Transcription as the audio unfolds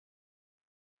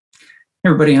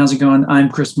Everybody, how's it going? I'm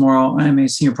Chris Morrow. I'm a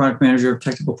senior product manager of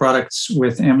technical products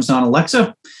with Amazon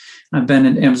Alexa. I've been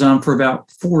at Amazon for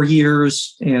about 4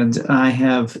 years, and I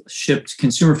have shipped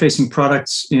consumer-facing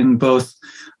products in both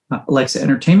Alexa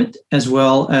Entertainment as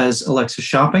well as Alexa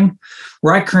Shopping,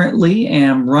 where I currently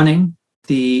am running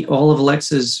all of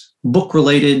Alexa's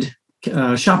book-related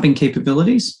shopping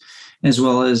capabilities, as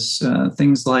well as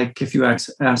things like if you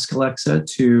ask Alexa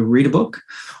to read a book,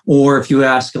 or if you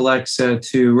ask Alexa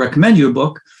to recommend you a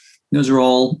book. Those are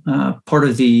all part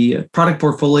of the product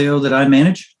portfolio that I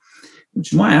manage,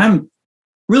 which is why I'm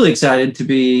really excited to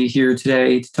be here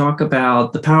today to talk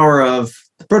about the power of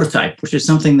the prototype, which is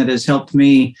something that has helped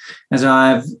me as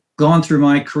I've gone through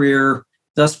my career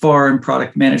thus far in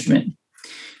product management.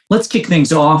 Let's kick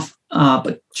things off.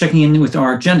 But checking in with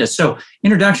our agenda. So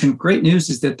introduction, great news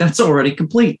is that that's already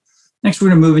complete. Next, we're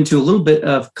going to move into a little bit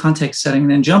of context setting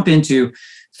and then jump into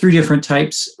 3 different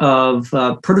types of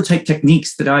prototype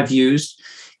techniques that I've used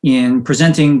in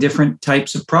presenting different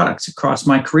types of products across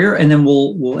my career. And then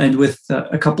we'll end with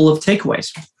a couple of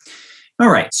takeaways. All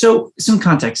right, so some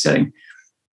context setting.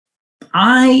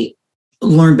 I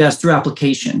learn best through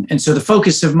application. And so the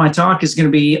focus of my talk is going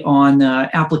to be on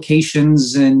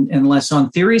applications and less on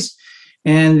theories.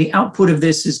 And the output of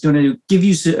this is going to give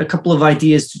you a couple of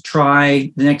ideas to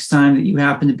try the next time that you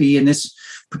happen to be in this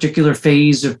particular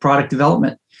phase of product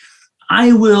development.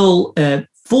 I will,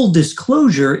 full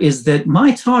disclosure is that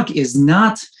my talk is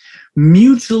not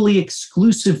mutually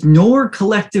exclusive nor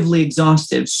collectively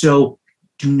exhaustive. So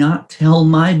do not tell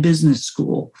my business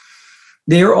school.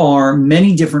 There are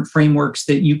many different frameworks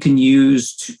that you can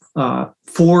use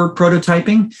for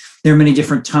prototyping. There are many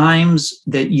different times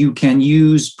that you can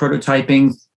use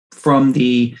prototyping, from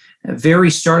the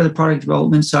very start of the product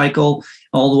development cycle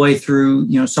all the way through,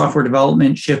 software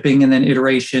development, shipping, and then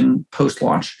iteration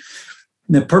post-launch.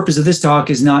 The purpose of this talk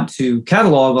is not to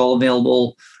catalog all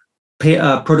available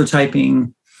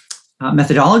prototyping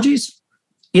methodologies.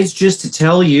 It's just to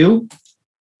tell you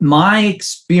my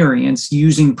experience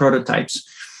using prototypes,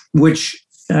 which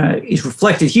is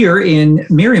reflected here in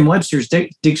Merriam-Webster's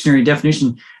dictionary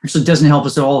definition. Actually doesn't help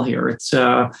us at all here. It's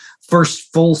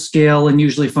first full-scale and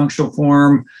usually functional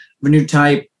form of a new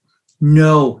type.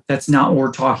 No, that's not what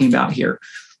we're talking about here.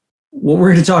 What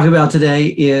we're going to talk about today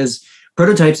is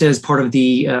prototypes as part of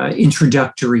the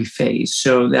introductory phase.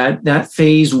 So that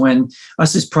phase when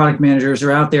us as product managers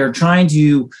are out there trying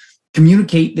to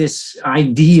communicate this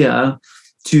idea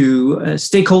to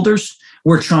stakeholders.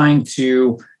 We're trying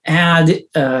to add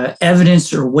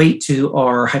evidence or weight to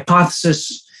our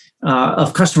hypothesis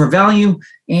of customer value,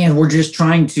 and we're just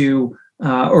trying to,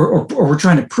 or we're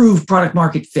trying to prove product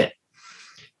market fit.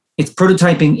 It's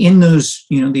prototyping in those,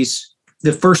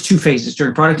 the first 2 phases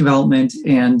during product development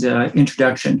and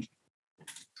introduction.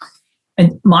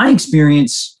 And my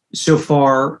experience so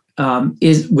far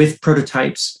is with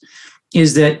prototypes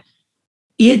is that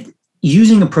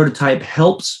using a prototype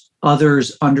helps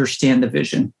others understand the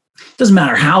vision. It doesn't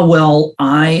matter how well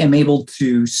I am able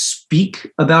to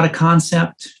speak about a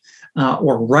concept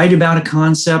or write about a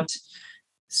concept.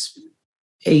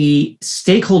 A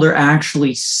stakeholder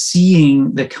actually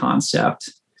seeing the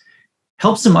concept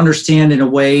helps them understand in a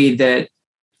way that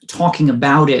talking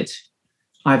about it,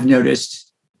 I've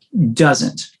noticed,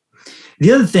 doesn't.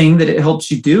 The other thing that it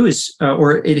helps you do is,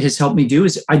 or it has helped me do,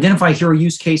 is identify hero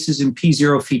use cases and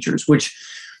P0 features, which,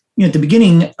 at the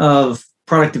beginning of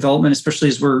product development, especially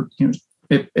as we're,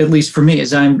 at least for me,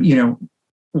 as I'm,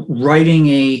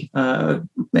 writing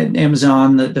at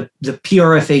Amazon, the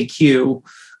PRFAQ,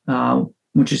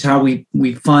 which is how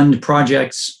we fund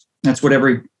projects. That's what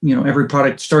every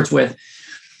product starts with.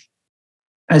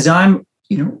 As I'm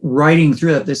writing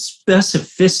through that, the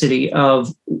specificity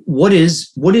of what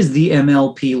is the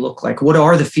MLP look like? What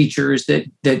are the features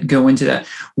that go into that?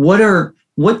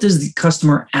 What does the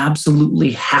customer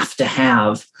absolutely have to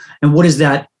have? And what does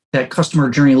that customer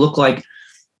journey look like?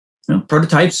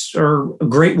 Prototypes are a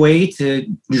great way to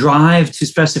drive to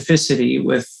specificity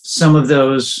with some of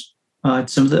those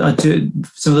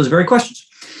very questions.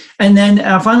 And then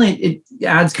finally, it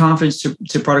adds confidence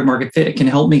to product market fit. It can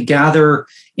help me gather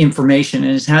information,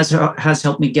 and it has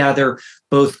helped me gather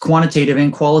both quantitative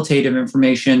and qualitative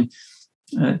information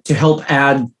to help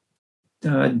add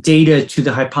data to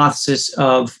the hypothesis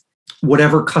of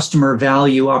whatever customer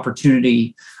value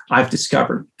opportunity I've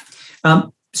discovered.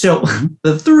 So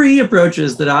the 3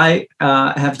 approaches that I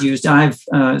have used, there's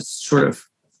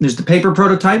the paper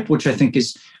prototype, which I think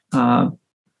is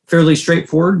fairly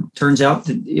straightforward. Turns out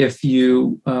that if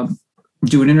you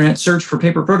do an internet search for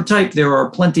paper prototype, there are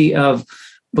plenty of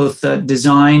both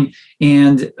design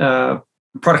and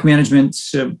product management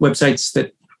websites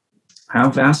that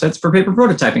have assets for paper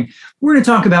prototyping. We're going to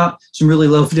talk about some really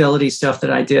low fidelity stuff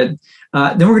that I did.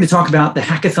 Then we're going to talk about the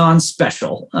hackathon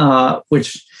special,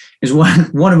 which is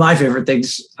one of my favorite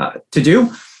things to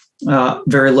do.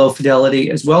 Very low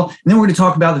fidelity as well. And then we're going to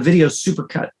talk about the video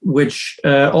supercut, which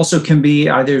also can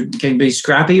be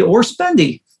scrappy or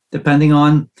spendy, depending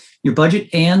on your budget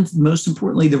and, most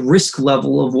importantly, the risk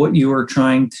level of what you are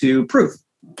trying to prove.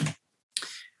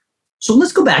 So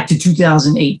let's go back to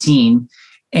 2018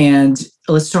 and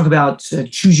let's talk about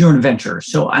choose your own adventure.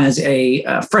 So as a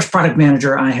fresh product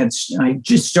manager, I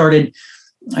just started,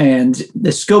 and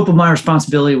the scope of my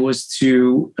responsibility was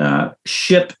to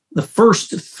ship the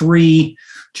first 3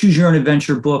 choose your own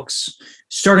adventure books,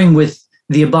 starting with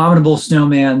The Abominable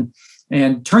Snowman,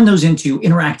 and turn those into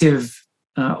interactive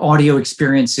audio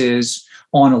experiences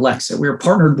on Alexa. We were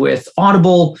partnered with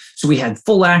Audible, so we had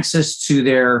full access to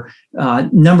their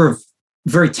number of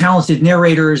very talented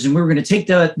narrators, and we were going to take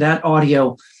that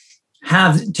audio,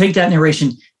 take that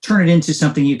narration, turn it into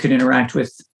something you could interact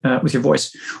with your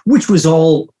voice, which was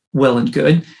all well and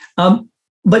good.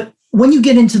 But when you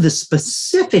get into the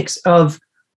specifics of,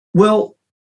 well,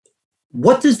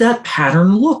 what does that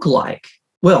pattern look like?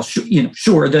 Well,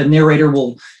 sure, the narrator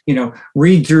will,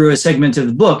 read through a segment of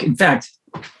the book. In fact,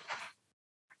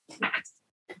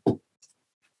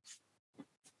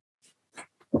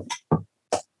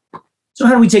 so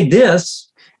how do we take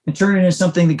this and turn it into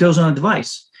something that goes on a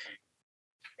device?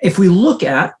 If we look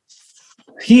at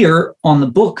here on the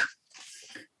book,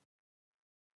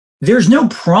 there's no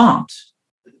prompt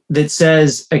that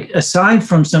says, aside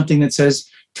from something that says,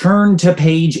 turn to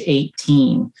page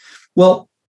 18. Well,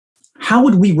 how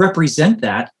would we represent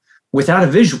that without a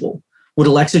visual? Would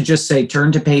Alexa just say,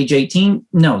 turn to page 18?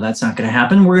 No, that's not going to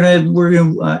happen. We're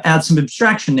going to add some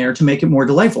abstraction there to make it more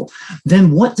delightful.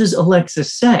 Then what does Alexa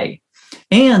say?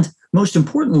 And most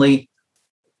importantly,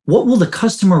 what will the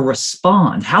customer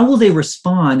respond? How will they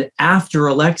respond after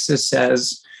Alexa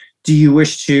says, do you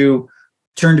wish to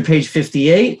turn to page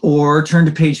 58 or turn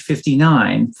to page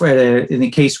 59 in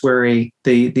the case where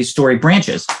the story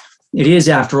branches? It is,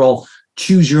 after all,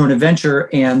 choose your own adventure,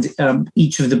 and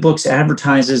each of the books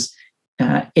advertises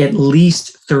at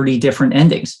least 30 different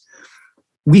endings.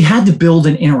 We had to build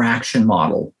an interaction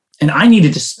model, and I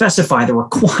needed to specify the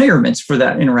requirements for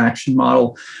that interaction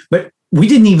model, but we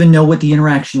didn't even know what the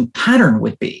interaction pattern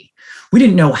would be. We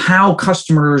didn't know how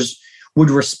customers would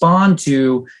respond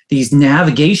to these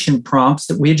navigation prompts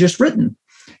that we had just written.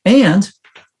 And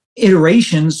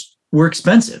iterations were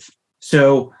expensive.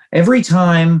 So every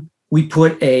time we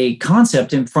put a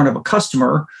concept in front of a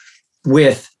customer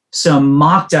with some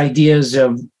mocked ideas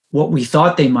of what we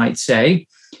thought they might say,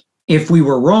 if we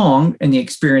were wrong and the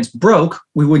experience broke,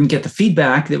 we wouldn't get the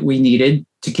feedback that we needed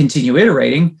to continue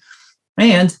iterating.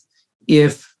 And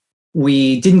if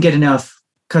we didn't get enough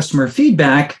customer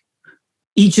feedback,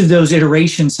 each of those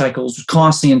iteration cycles was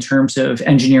costly in terms of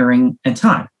engineering and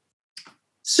time.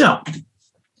 So,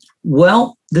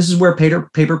 well, this is where paper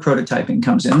prototyping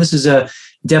comes in. This is a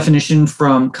definition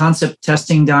from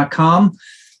concepttesting.com.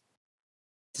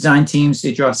 Design teams,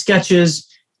 they draw sketches,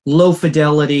 low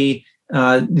fidelity,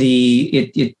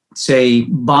 it's a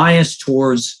bias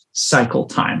towards cycle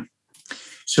time.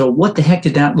 So what the heck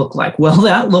did that look like? Well,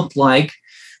 that looked like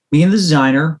me and the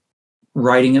designer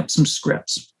writing up some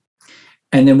scripts.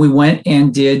 And then we went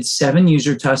and did 7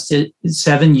 user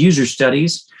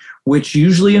studies, which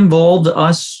usually involved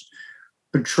us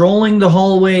patrolling the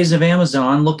hallways of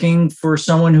Amazon, looking for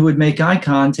someone who would make eye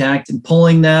contact and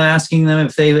asking them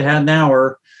if they had an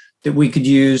hour that we could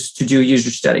use to do a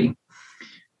user study.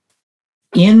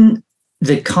 In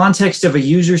the context of a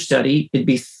user study, it'd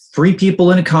be 3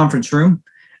 people in a conference room,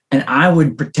 and I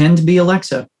would pretend to be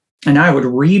Alexa, and I would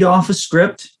read off a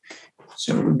script.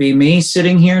 So it would be me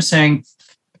sitting here saying,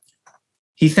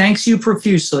 he thanks you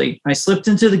profusely. I slipped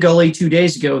into the gully 2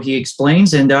 days ago, he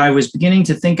explains, and I was beginning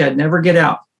to think I'd never get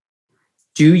out.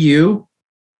 Do you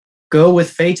go with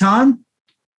Phaeton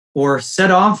or set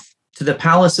off to the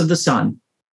Palace of the Sun?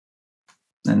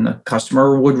 And the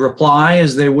customer would reply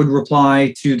as they would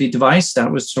reply to the device.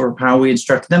 That was sort of how we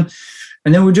instructed them.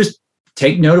 And then we just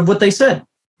take note of what they said.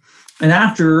 And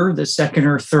after the second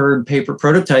or third paper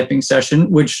prototyping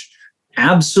session, which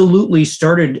absolutely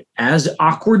started as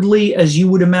awkwardly as you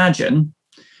would imagine,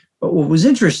 but what was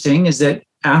interesting is that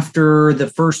after the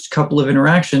first couple of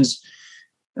interactions,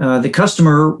 the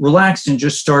customer relaxed and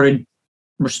just started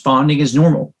responding as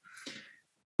normal.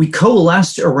 We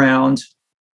coalesced around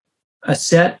a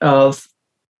set of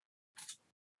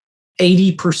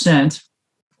 80%,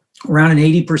 around an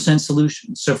 80%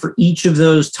 solution. So for each of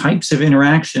those types of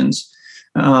interactions,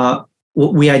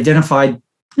 we identified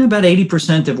about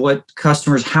 80%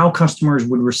 of how customers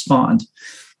would respond.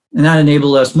 And that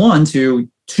enabled us, one, to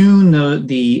tune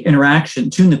the interaction,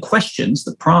 tune the questions,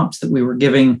 the prompts that we were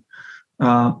giving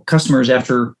customers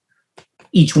after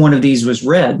each one of these was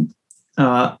read.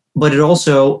 But it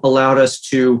also allowed us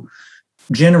to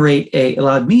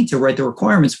allowed me to write the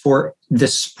requirements for the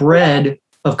spread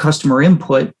of customer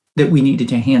input that we needed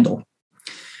to handle.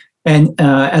 And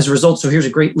as a result, so here's a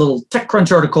great little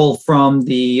TechCrunch article from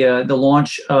the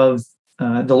launch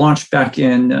back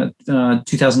in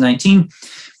 2019.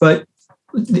 But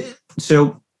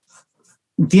so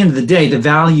at the end of the day, the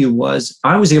value was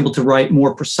I was able to write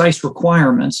more precise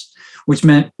requirements, which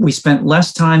meant we spent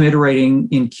less time iterating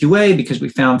in QA because we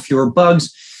found fewer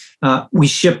bugs. We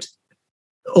shipped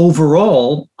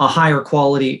overall a higher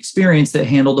quality experience that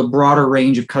handled a broader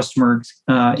range of customer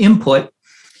input.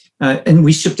 And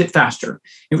we shipped it faster.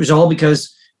 It was all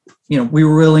because, we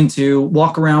were willing to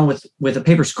walk around with a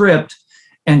paper script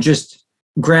and just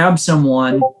grab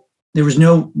someone. There was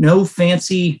no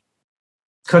fancy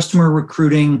customer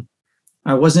recruiting.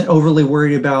 I wasn't overly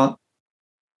worried about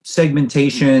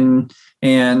segmentation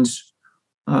and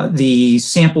the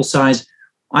sample size.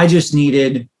 I just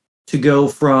needed to go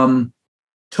from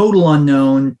total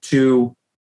unknown to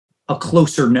a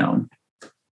closer known.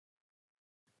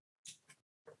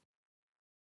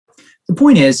 The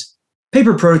point is,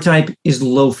 paper prototype is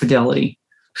low fidelity,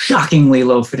 shockingly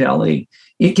low fidelity.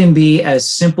 It can be as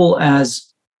simple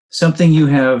as something you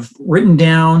have written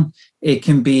down. It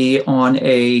can be on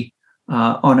a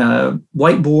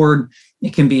whiteboard.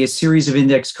 It can be a series of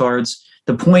index cards.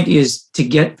 The point is to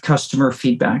get customer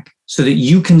feedback so that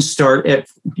you can start at,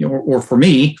 or for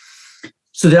me,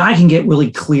 so that I can get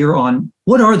really clear on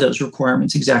what are those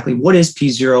requirements exactly. What is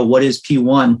P0? What is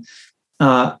P1?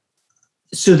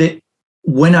 So that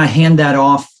when I hand that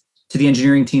off to the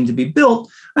engineering team to be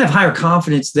built, I have higher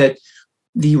confidence that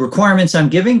the requirements I'm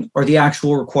giving are the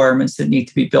actual requirements that need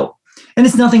to be built. And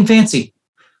it's nothing fancy.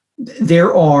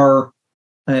 There are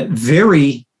there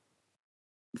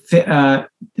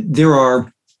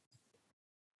are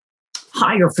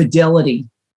higher fidelity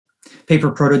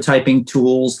paper prototyping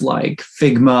tools like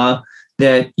Figma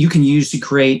that you can use to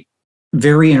create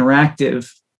very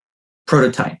interactive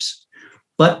prototypes.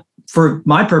 But for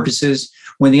my purposes,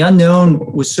 when the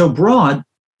unknown was so broad,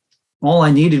 all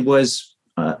I needed was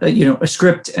a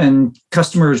script and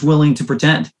customers willing to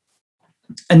pretend.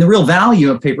 And the real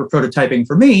value of paper prototyping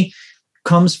for me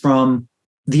comes from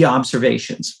the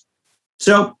observations.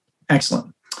 So,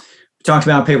 excellent. We talked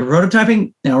about paper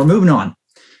prototyping. Now we're moving on.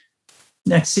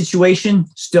 Next situation,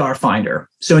 Starfinder.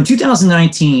 So in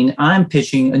 2019, I'm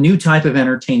pitching a new type of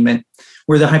entertainment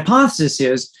where the hypothesis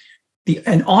is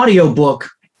an audiobook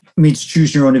meets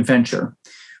choose your own adventure.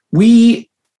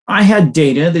 I had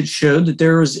data that showed that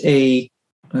there was a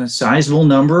sizable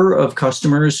number of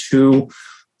customers who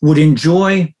would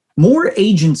enjoy more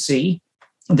agency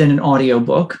than an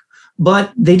audiobook,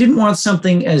 but they didn't want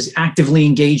something as actively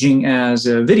engaging as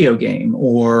a video game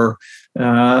or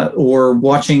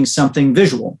watching something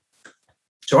visual.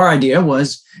 So our idea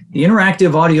was the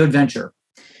interactive audio adventure.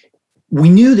 We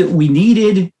knew that we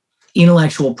needed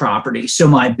intellectual property. So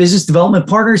my business development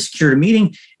partner secured a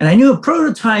meeting, and I knew a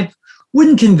prototype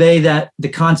wouldn't convey the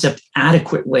concept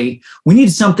adequately. We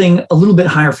needed something a little bit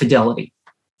higher fidelity.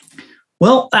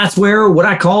 Well, that's where what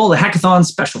I call the hackathon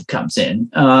special comes in.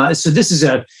 So this is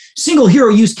a single hero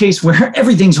use case where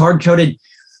everything's hard-coded.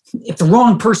 If the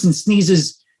wrong person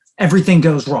sneezes, everything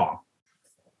goes wrong.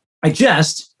 I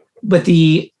jest, but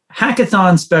the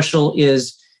hackathon special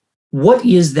is what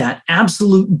is that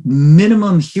absolute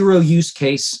minimum hero use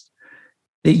case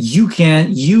that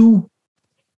you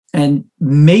and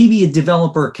maybe a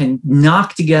developer can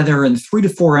knock together in 3 to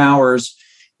 4 hours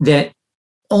that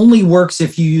only works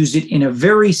if you use it in a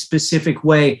very specific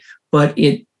way, but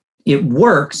it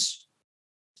works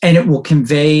and it will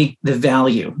convey the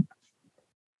value.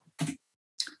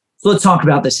 So let's talk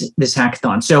about this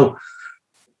hackathon. So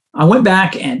I went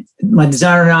back and my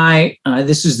designer and I,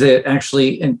 this is a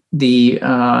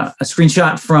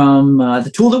screenshot from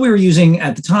the tool that we were using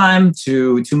at the time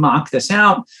to mock this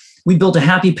out. We built a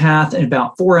happy path in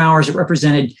about 4 hours. It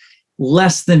represented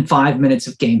less than 5 minutes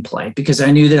of gameplay because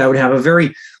I knew that I would have a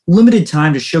very limited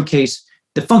time to showcase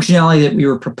the functionality that we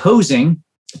were proposing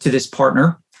to this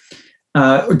partner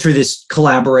or to this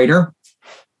collaborator.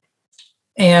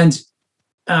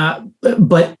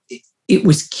 But it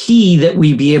was key that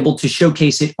we be able to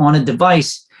showcase it on a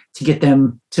device to get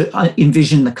them to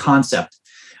envision the concept.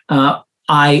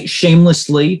 I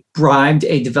shamelessly bribed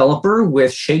a developer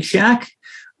with Shake Shack,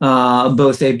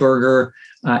 both a burger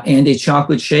and a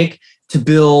chocolate shake, to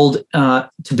build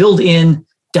in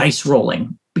dice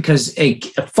rolling, because a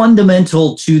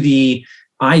fundamental to the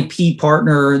IP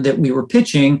partner that we were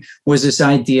pitching was this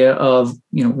idea of,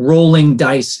 rolling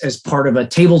dice as part of a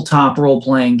tabletop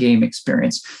role-playing game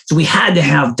experience. So we had to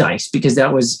have dice because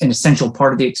that was an essential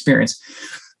part of the experience.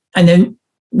 And then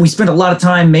we spent a lot of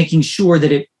time making sure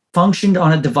that it functioned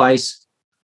on a device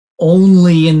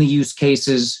only in the use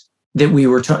cases that we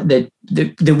were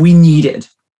that we needed.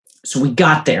 So we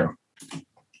got there.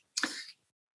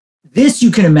 This,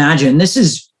 you can imagine, this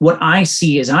is what I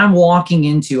see as I've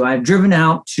driven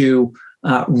out to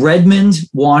Redmond,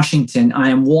 Washington. I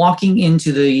am walking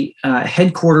into the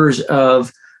headquarters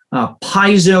of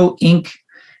Paizo Inc.,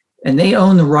 and they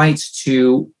own the rights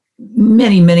to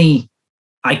many, many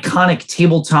iconic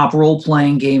tabletop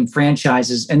role-playing game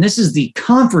franchises. And this is the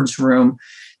conference room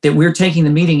that we're taking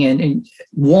the meeting in, and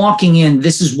walking in,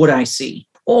 this is what I see.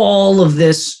 All of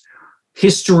this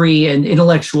history and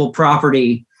intellectual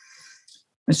property.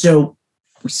 And so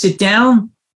we sit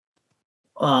down,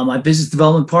 my business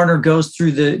development partner goes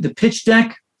through the pitch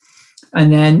deck,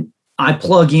 and then I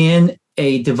plug in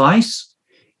a device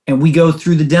and we go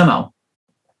through the demo.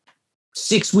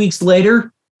 6 weeks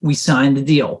later, we sign the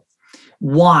deal.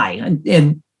 Why?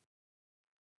 And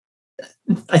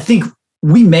I think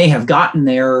we may have gotten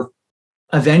there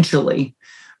eventually,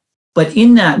 but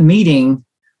in that meeting,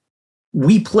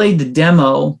 we played the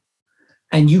demo,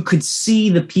 and you could see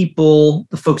the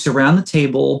folks around the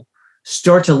table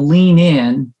start to lean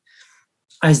in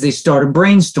as they started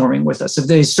brainstorming with us. If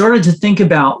they started to think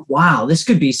about, wow, this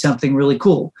could be something really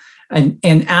cool, and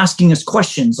asking us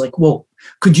questions like, well,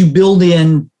 could you build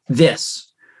in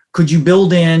this? Could you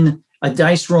build in a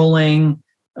dice rolling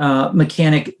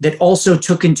mechanic that also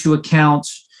took into account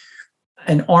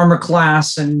an armor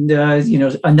class and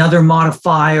another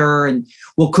modifier, and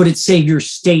well, could it save your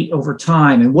state over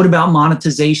time, and what about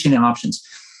monetization options?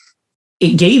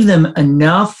 It gave them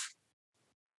enough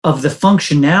of the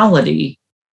functionality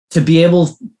to be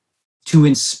able to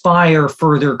inspire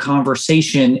further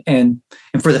conversation, and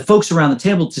for the folks around the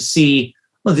table to see,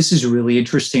 oh, this is a really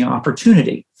interesting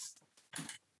opportunity.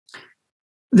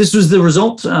 This was the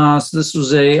result. So this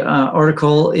was a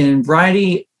article in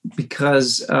Variety,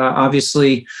 because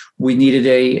obviously we needed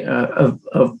a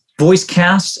voice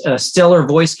cast, a stellar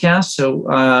voice cast.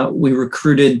 So we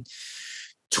recruited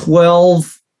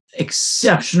 12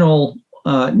 exceptional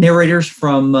narrators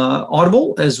from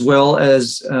Audible, as well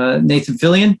as Nathan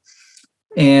Fillion.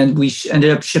 And we ended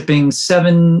up shipping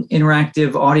 7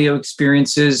 interactive audio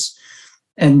experiences,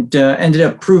 and ended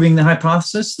up proving the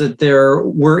hypothesis that there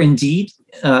were indeed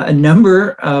a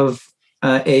number of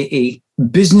a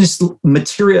business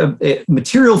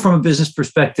material from a business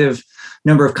perspective,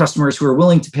 number of customers who are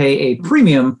willing to pay a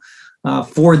premium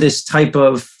for this type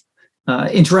of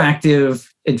interactive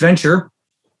adventure.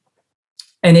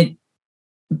 And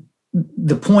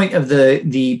the point of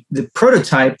the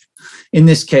prototype in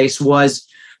this case was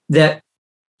that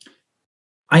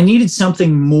I needed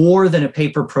something more than a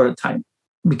paper prototype,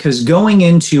 because going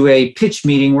into a pitch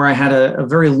meeting where I had a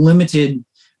very limited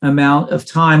amount of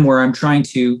time where I'm trying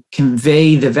to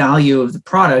convey the value of the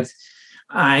product,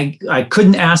 I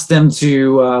couldn't ask them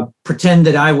to pretend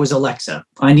that I was Alexa.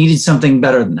 I needed something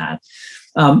better than that.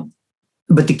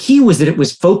 But the key was that it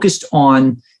was focused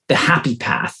on the happy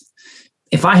path.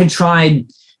 If I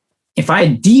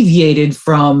had deviated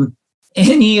from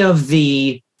any of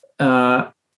the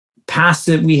paths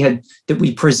that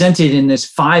we presented in this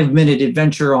 5-minute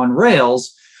adventure on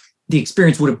Rails, the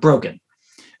experience would have broken.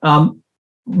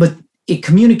 But it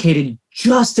communicated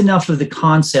just enough of the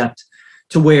concept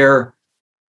to where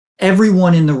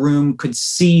everyone in the room could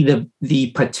see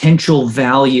the potential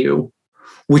value,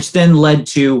 which then led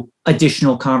to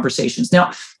additional conversations.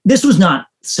 Now, this was not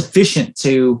sufficient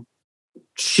to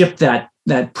ship that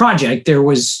project. There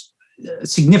was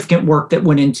significant work that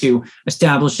went into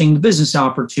establishing the business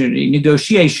opportunity,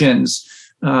 negotiations,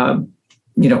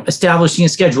 establishing a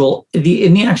schedule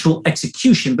in the actual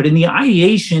execution. But in the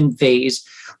ideation phase,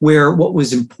 where what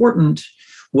was important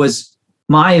was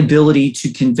my ability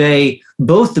to convey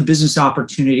both the business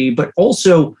opportunity, but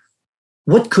also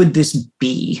what could this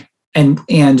be, and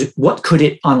what could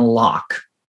it unlock?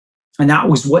 And that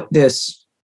was what this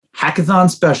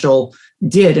hackathon special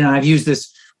did. And I've used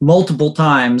this multiple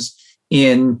times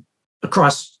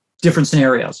across different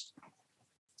scenarios.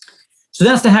 So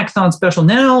that's the hackathon special.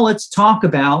 Now let's talk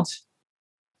about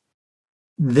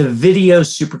the video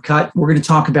supercut. We're going to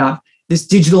talk about this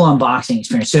digital unboxing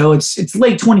experience. So it's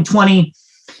late 2020,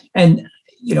 and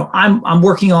I'm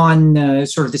working on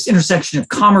sort of this intersection of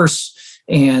commerce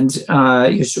and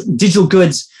digital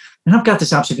goods, and I've got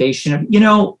this observation of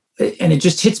and it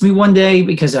just hits me one day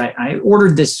because I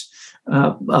ordered this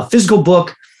a physical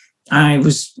book. I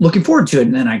was looking forward to it,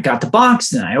 and then I got the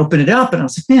box, and I opened it up, and I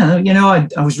was like, man,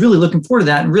 I was really looking forward to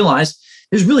that, and realized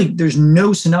there's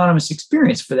no synonymous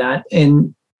experience for that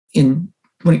in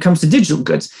when it comes to digital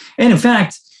goods. And in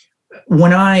fact,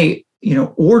 when I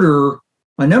order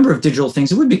a number of digital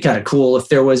things, it would be kind of cool if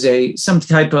there was some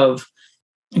type of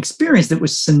experience that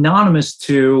was synonymous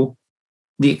to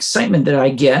the excitement that I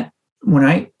get when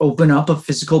I open up a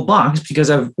physical box because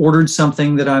I've ordered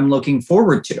something that I'm looking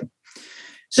forward to.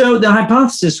 So the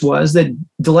hypothesis was that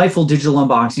delightful digital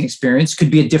unboxing experience could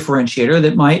be a differentiator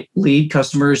that might lead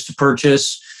customers to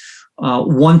purchase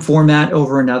one format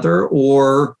over another,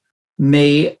 or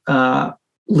may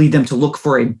lead them to look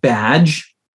for a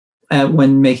badge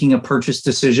when making a purchase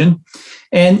decision.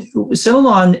 And settled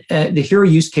on the hero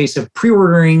use case of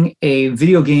pre-ordering a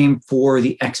video game for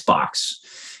the Xbox.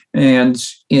 And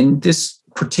in this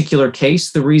particular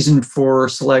case, the reason for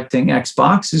selecting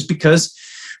Xbox is because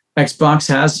Xbox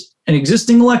has an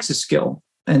existing Alexa skill,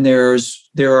 and there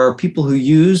are people who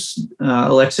use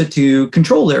Alexa to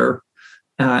control their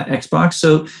Xbox,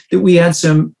 so that we had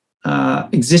some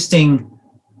existing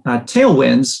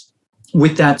tailwinds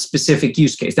with that specific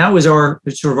use case. That was our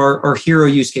hero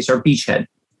use case, our beachhead.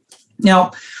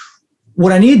 Now,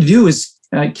 what I needed to do is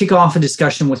kick off a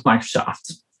discussion with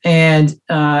Microsoft. And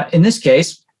in this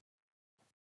case,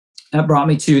 that brought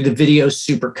me to the video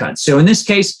supercut. So in this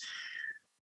case,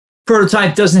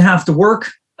 prototype doesn't have to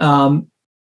work. The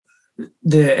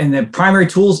primary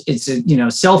tools, it's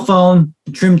a cell phone,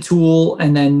 trim tool,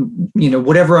 and then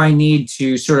whatever I need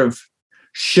to sort of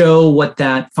show what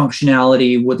that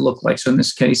functionality would look like. So in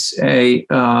this case, a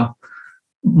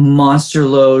monster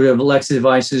load of Alexa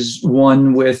devices,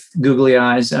 one with googly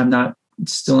eyes. I'm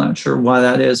still not sure why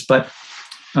that is, but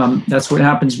that's what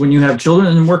happens when you have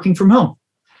children and working from home.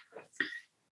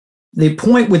 The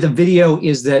point with the video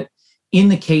is that in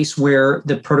the case where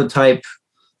the prototype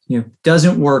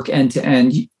doesn't work end to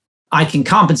end, I can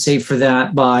compensate for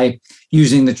that by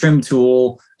using the trim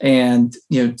tool and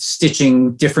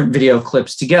stitching different video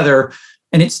clips together,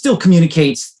 and it still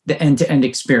communicates the end-to-end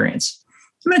experience.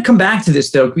 I'm going to come back to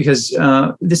this though, because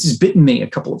this has bitten me a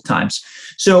couple of times.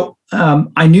 So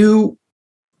I knew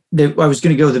that I was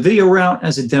going to go the video route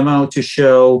as a demo to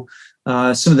show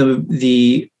some of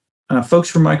the folks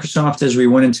from Microsoft as we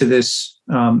went into this,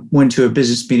 went to a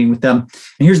business meeting with them.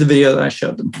 And here's the video that I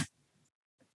showed them.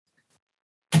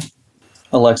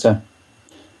 Alexa,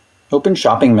 open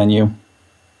shopping menu.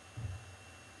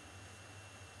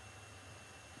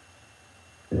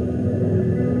 The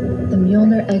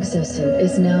Mjolnir exosuit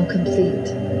is now complete.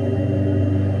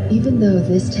 Even though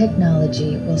this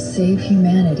technology will save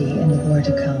humanity in the war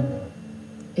to come,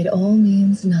 it all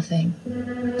means nothing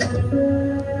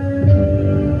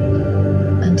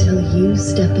until you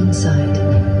step inside.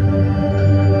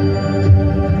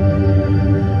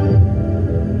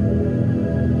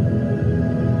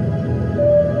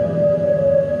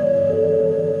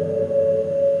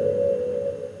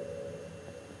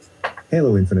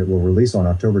 Halo Infinite will release on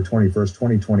October 21st,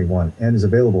 2021, and is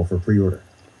available for pre-order.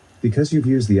 Because you've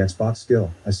used the Xbox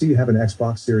skill, I see you have an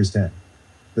Xbox Series 10.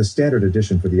 The standard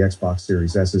edition for the Xbox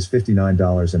Series S is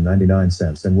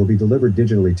 $59.99 and will be delivered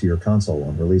digitally to your console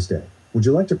on release day. Would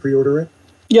you like to pre-order it?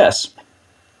 Yes.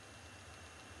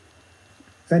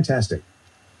 Fantastic.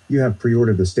 You have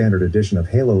pre-ordered the standard edition of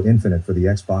Halo Infinite for the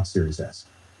Xbox Series S.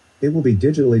 It will be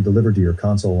digitally delivered to your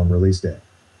console on release day.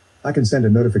 I can send a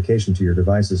notification to your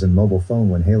devices and mobile phone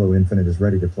when Halo Infinite is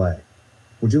ready to play.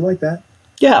 Would you like that?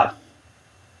 Yeah.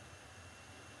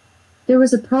 There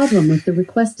was a problem with the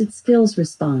requested skills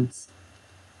response.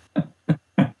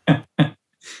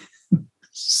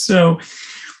 So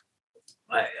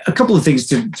a couple of things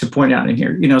to point out in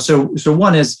here. So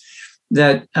one is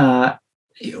that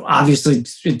obviously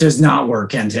it does not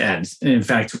work end to end. In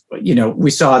fact,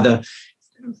 we saw the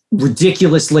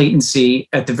ridiculous latency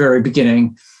at the very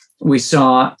beginning. We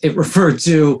saw it referred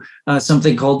to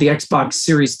something called the Xbox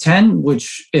Series 10,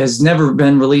 which has never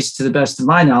been released to the best of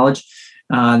my knowledge.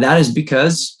 That is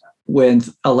because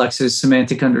with Alexa's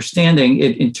semantic understanding,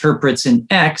 it interprets an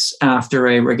X after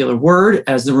a regular word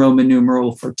as the Roman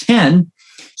numeral for 10.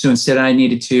 So instead I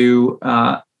needed to,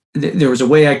 there was a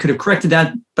way I could have corrected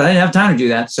that, but I didn't have time to do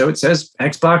that. So it says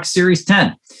Xbox Series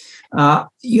 10.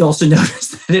 You also notice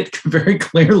that it very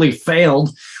clearly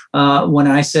failed when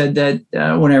I said that,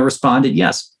 when I responded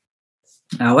yes.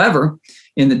 However,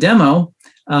 in the demo,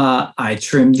 I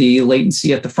trimmed the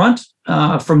latency at the front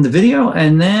from the video,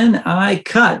 and then I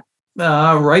cut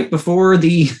right before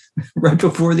the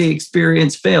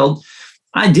experience failed.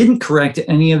 I didn't correct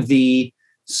any of the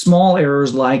small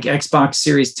errors like Xbox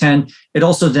Series 10. It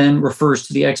also then refers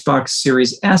to the Xbox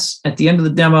Series S at the end of the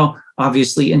demo,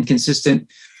 obviously inconsistent.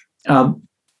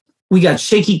 We got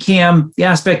shaky cam. The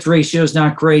aspect ratio is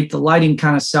not great. The lighting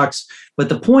kind of sucks. But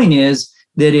the point is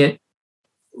that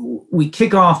we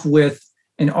kick off with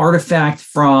an artifact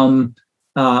from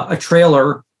a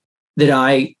trailer that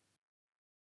I,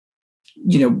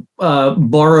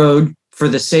 borrowed for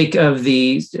the sake of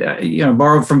the,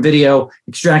 borrowed from video,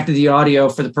 extracted the audio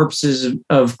for the purposes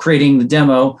of creating the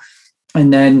demo,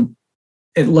 and then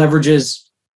it leverages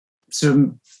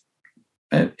some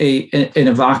an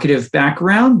evocative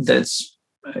background that's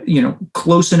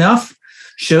close enough,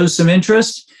 shows some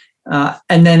interest,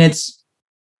 and then it's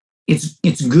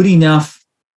good enough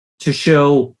to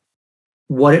show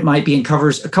what it might be and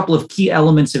covers a couple of key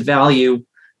elements of value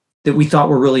that we thought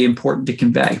were really important to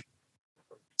convey.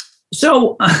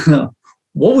 So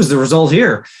what was the result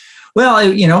here?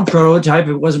 Well, prototype,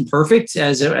 it wasn't perfect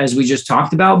as we just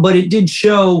talked about, but it did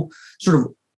show sort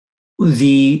of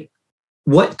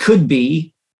what could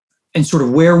be and sort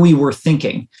of where we were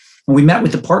thinking. When we met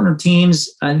with the partner teams,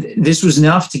 this was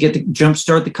enough to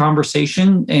jumpstart the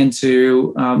conversation and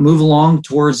to move along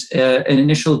towards an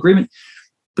initial agreement.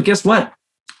 But guess what?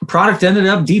 The product ended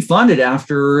up defunded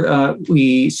after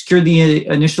we secured the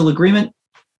initial agreement.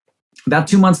 About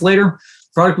 2 months later,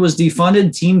 product was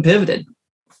defunded, team pivoted.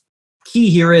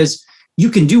 Key here is you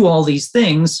can do all these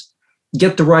things,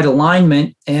 get the right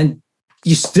alignment, and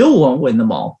you still won't win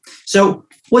them all. So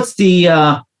what's the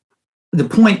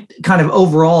point kind of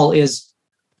overall is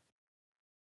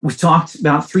we've talked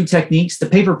about 3 techniques: the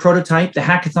paper prototype, the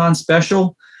hackathon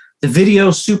special, the video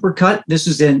supercut. This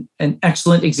is an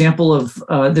excellent example of,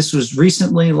 this was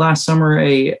recently last summer,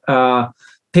 a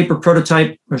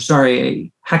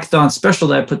hackathon special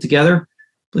that I put together. I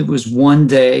believe it was 1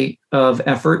 day of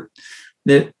effort.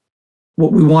 That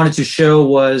what we wanted to show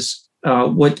was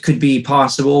what could be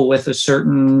possible with a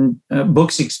certain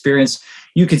books experience.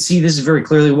 You can see this is very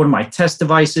clearly one of my test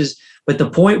devices, but the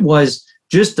point was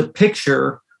just the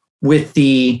picture with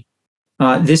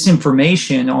this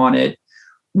information on it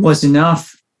was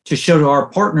enough to show to our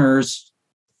partners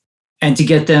and to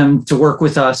get them to work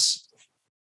with us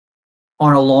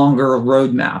on a longer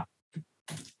roadmap.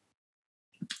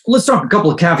 Let's talk a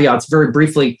couple of caveats very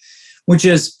briefly, which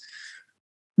is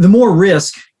the more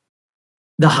risk,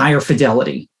 the higher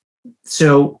fidelity.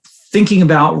 So thinking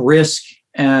about risk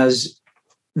as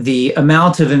the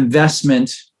amount of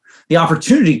investment, the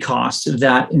opportunity cost of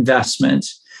that investment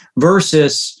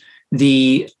versus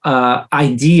the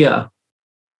idea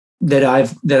that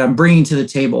I'm bringing to the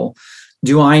table.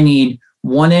 Do I need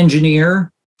 1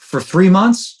 engineer for 3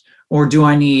 months, or do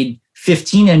I need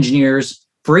 15 engineers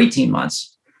for 18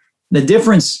 months? The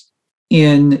difference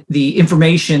in the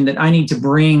information that I need to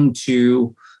bring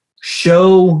to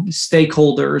show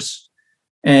stakeholders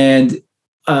and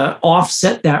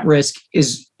offset that risk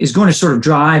is going to sort of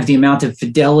drive the amount of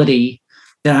fidelity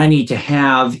that I need to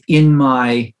have in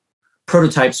my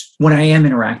prototypes when I am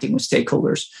interacting with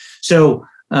stakeholders. So,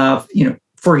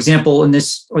 for example, in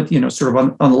this, sort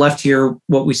of on the left here,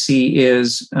 what we see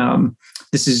is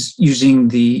this is using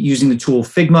the tool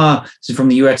Figma. This is from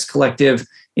the UX Collective.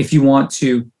 If you want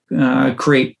to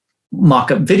create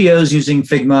mock-up videos using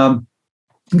Figma,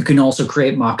 you can also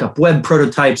create mock-up web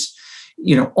prototypes,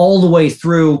 all the way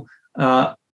through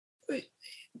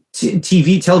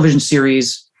television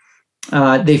series.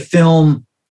 They film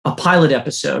a pilot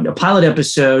episode. A pilot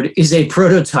episode is a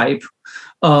prototype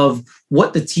of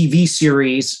what the TV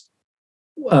series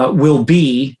will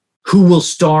be, who will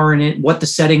star in it, what the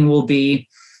setting will be,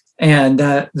 and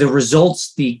the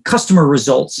results, the customer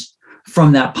results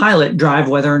from that pilot drive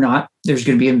whether or not there's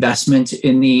going to be investment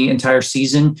in the entire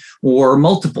season or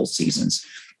multiple seasons.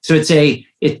 So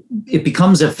it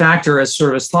becomes a factor as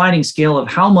sort of a sliding scale of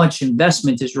how much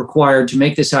investment is required to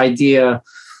make this idea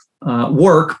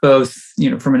work, both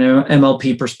from an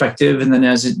MLP perspective and then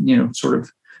as sort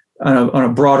of on a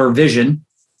broader vision.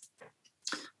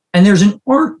 And there's an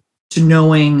art to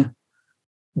knowing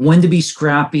when to be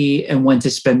scrappy and when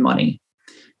to spend money.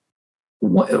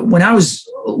 When I was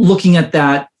looking at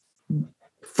that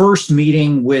first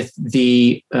meeting with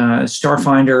the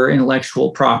Starfinder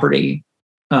intellectual property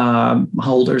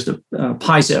holders, the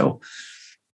Paizo,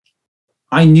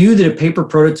 I knew that a paper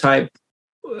prototype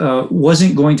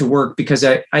wasn't going to work because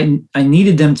I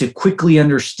needed them to quickly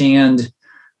understand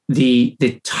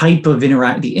the type of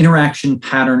the interaction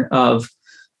pattern of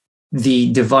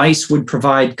the device would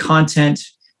provide content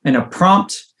and a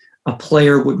prompt, a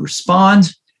player would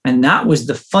respond, and that was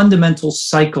the fundamental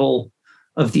cycle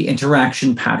of the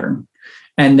interaction pattern.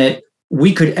 And that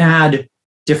we could add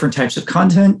different types of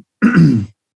content.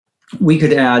 We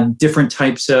could add different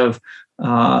types of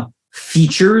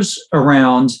features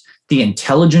around the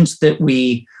intelligence that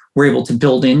we were able to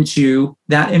build into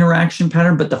that interaction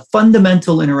pattern. But the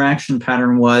fundamental interaction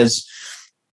pattern was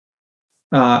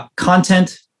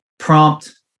content,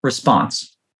 prompt,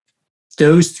 response.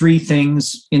 Those three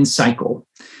things in cycle.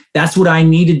 That's what I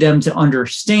needed them to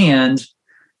understand.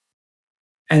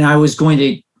 And it was going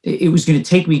to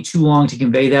take me too long to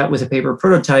convey that with a paper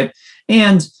prototype.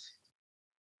 And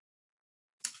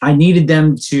I needed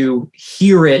them to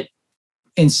hear it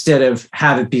instead of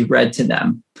have it be read to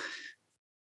them.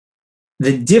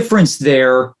 The difference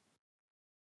there,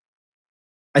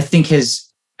 I think,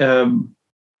 has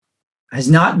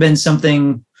not been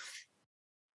something.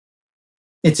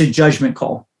 It's a judgment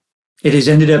call. It has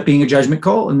ended up being a judgment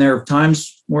call, and there are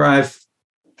times where I've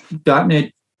gotten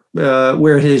it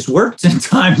where it has worked, and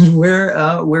times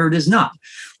where it is not.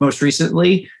 Most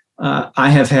recently,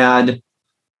 I have had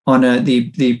on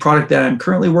the product that I'm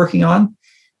currently working on.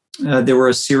 There were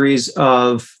a series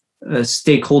of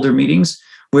stakeholder meetings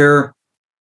where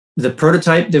the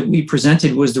prototype that we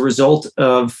presented was the result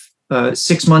of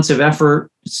 6 months of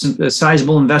effort, a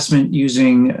sizable investment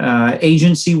using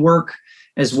agency work,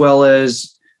 as well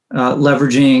as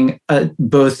leveraging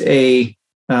both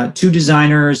two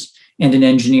designers and an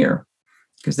engineer,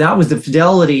 because that was the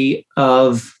fidelity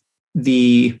of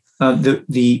the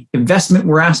investment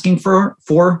we're asking for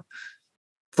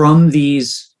from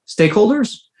these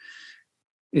stakeholders.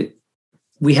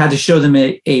 We had to show them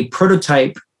a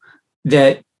prototype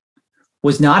that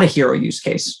was not a hero use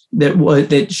case,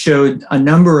 that showed a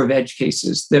number of edge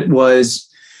cases, that was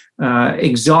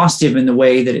exhaustive in the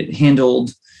way that it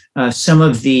handled some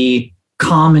of the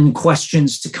common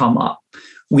questions to come up.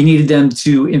 We needed them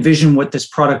to envision what this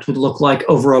product would look like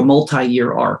over a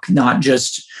multi-year arc, not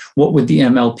just what would the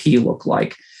MLP look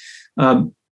like.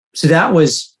 So that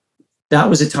was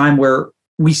a time where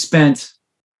we spent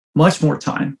much more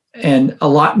time and a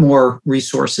lot more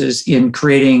resources in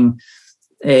creating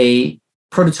a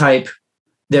prototype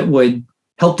that would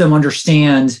help them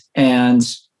understand and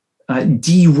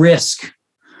de-risk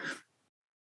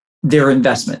their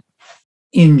investment.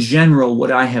 In general,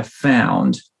 what I have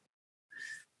found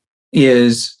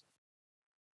is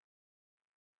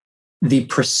the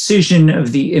precision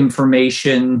of the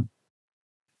information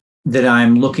that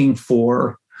I'm looking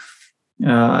for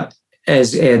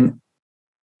as an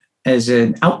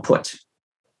output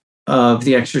of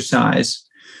the exercise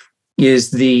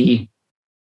is the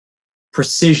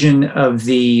precision of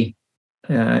the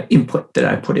input that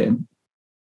I put in,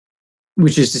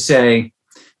 which is to say,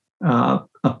 a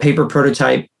paper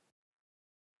prototype,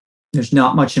 there's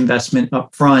not much investment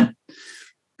up front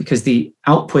because the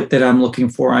output that I'm looking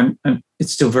for,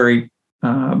 it's still very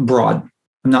broad.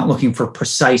 I'm not looking for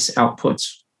precise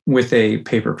outputs with a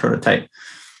paper prototype.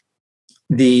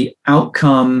 The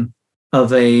outcome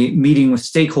of a meeting with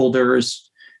stakeholders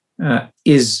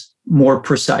is more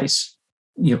precise.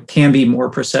 Can be more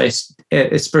precise,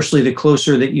 especially the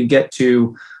closer that you get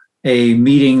to a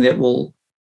meeting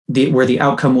where the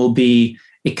outcome will be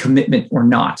a commitment or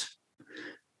not.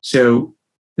 So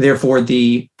therefore,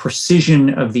 the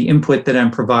precision of the input that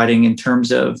I'm providing in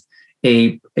terms of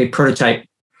a prototype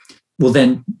will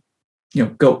then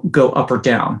go up or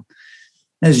down.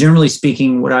 As generally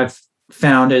speaking, what I've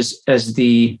found as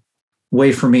the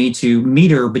way for me to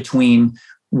meter between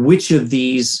which of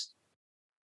these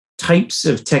types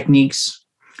of techniques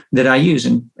that I use,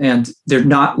 and they're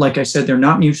not, like I said, they're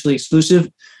not mutually exclusive,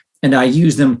 and I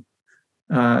use them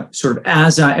sort of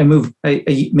as I move.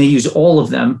 I may use all of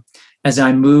them as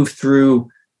I move through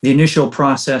the initial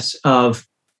process of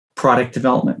product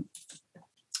development.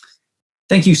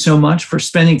 Thank you so much for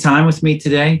spending time with me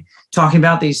today, talking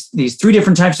about these three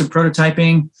different types of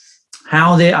prototyping,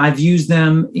 how I've used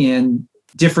them in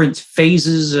different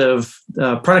phases of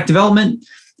product development,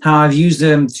 how I've used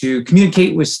them to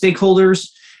communicate with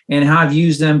stakeholders, and how I've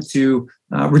used them to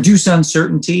reduce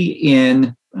uncertainty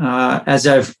as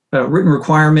I've written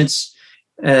requirements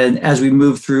and as we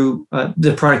move through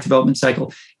the product development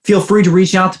cycle. Feel free to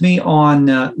reach out to me on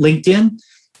LinkedIn.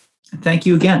 Thank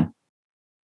you again.